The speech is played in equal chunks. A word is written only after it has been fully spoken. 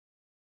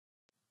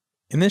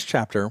In this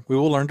chapter, we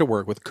will learn to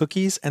work with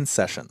cookies and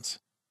sessions.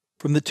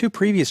 From the two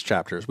previous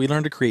chapters, we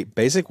learned to create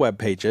basic web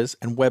pages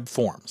and web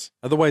forms,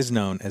 otherwise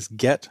known as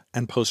GET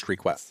and POST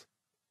requests.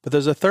 But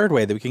there's a third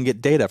way that we can get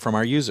data from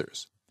our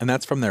users, and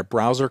that's from their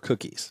browser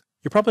cookies.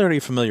 You're probably already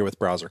familiar with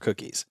browser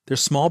cookies. They're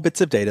small bits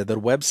of data that a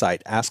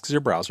website asks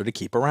your browser to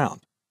keep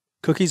around.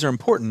 Cookies are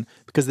important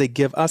because they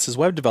give us as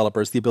web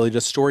developers the ability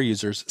to store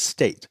users'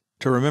 state,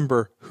 to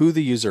remember who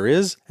the user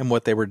is and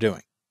what they were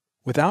doing.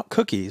 Without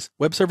cookies,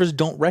 web servers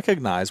don't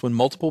recognize when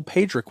multiple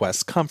page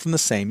requests come from the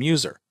same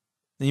user.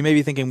 And you may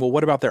be thinking, well,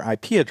 what about their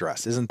IP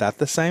address? Isn't that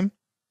the same?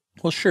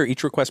 Well, sure,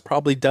 each request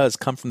probably does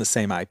come from the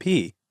same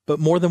IP,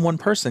 but more than one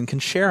person can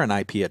share an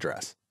IP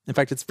address. In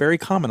fact, it's very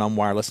common on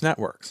wireless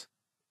networks.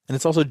 And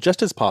it's also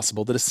just as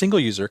possible that a single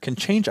user can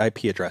change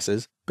IP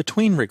addresses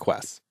between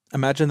requests.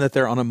 Imagine that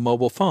they're on a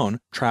mobile phone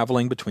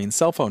traveling between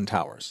cell phone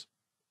towers.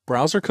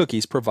 Browser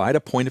cookies provide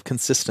a point of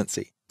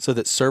consistency so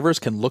that servers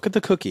can look at the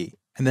cookie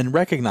and then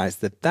recognize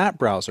that that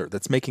browser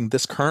that's making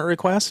this current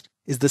request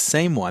is the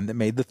same one that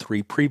made the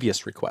 3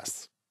 previous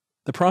requests.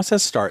 The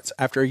process starts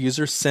after a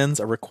user sends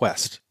a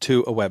request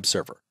to a web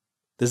server.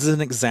 This is an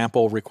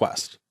example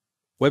request.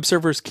 Web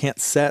servers can't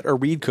set or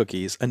read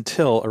cookies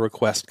until a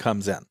request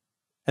comes in.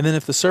 And then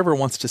if the server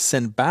wants to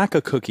send back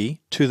a cookie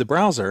to the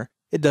browser,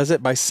 it does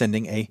it by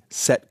sending a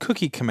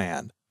setCookie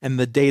command and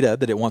the data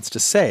that it wants to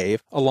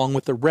save along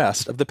with the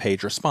rest of the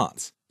page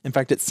response. In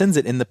fact, it sends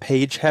it in the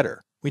page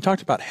header. We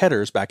talked about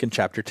headers back in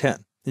chapter 10.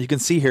 And you can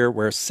see here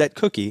where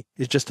setCookie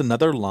is just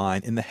another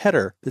line in the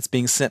header that's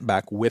being sent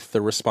back with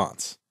the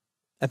response.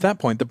 At that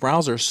point, the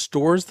browser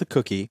stores the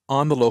cookie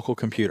on the local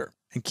computer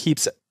and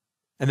keeps it.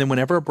 And then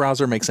whenever a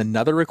browser makes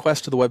another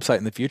request to the website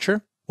in the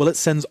future, well, it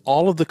sends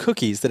all of the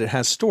cookies that it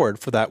has stored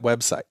for that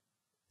website.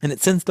 And it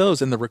sends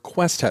those in the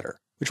request header,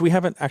 which we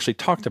haven't actually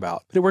talked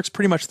about, but it works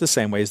pretty much the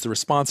same way as the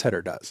response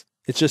header does.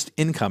 It's just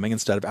incoming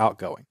instead of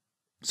outgoing.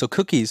 So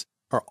cookies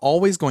are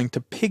always going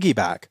to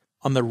piggyback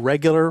on the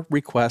regular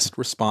request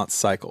response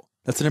cycle.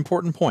 That's an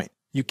important point.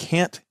 You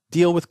can't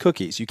deal with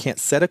cookies. You can't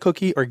set a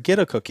cookie or get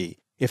a cookie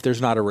if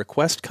there's not a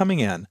request coming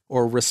in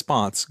or a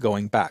response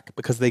going back,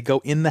 because they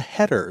go in the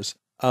headers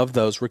of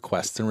those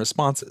requests and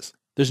responses.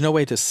 There's no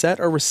way to set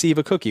or receive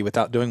a cookie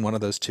without doing one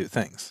of those two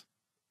things.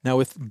 Now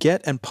with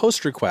GET and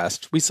POST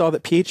requests, we saw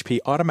that PHP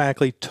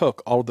automatically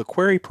took all of the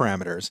query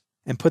parameters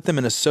and put them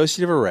in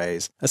associative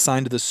arrays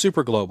assigned to the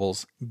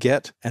superglobals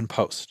GET and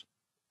POST.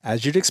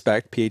 As you'd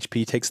expect,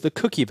 PHP takes the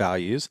cookie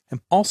values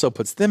and also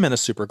puts them in a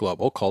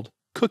superglobal called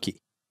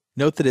cookie.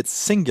 Note that it's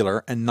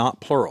singular and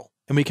not plural,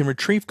 and we can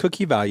retrieve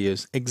cookie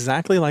values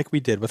exactly like we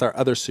did with our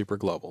other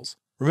superglobals.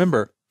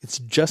 Remember, it's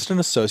just an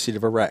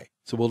associative array,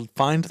 so we'll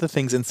find the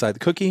things inside the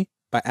cookie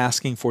by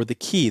asking for the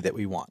key that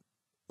we want.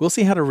 We'll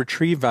see how to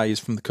retrieve values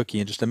from the cookie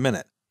in just a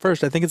minute.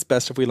 First, I think it's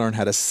best if we learn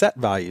how to set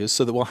values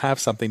so that we'll have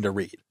something to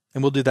read,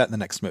 and we'll do that in the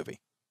next movie.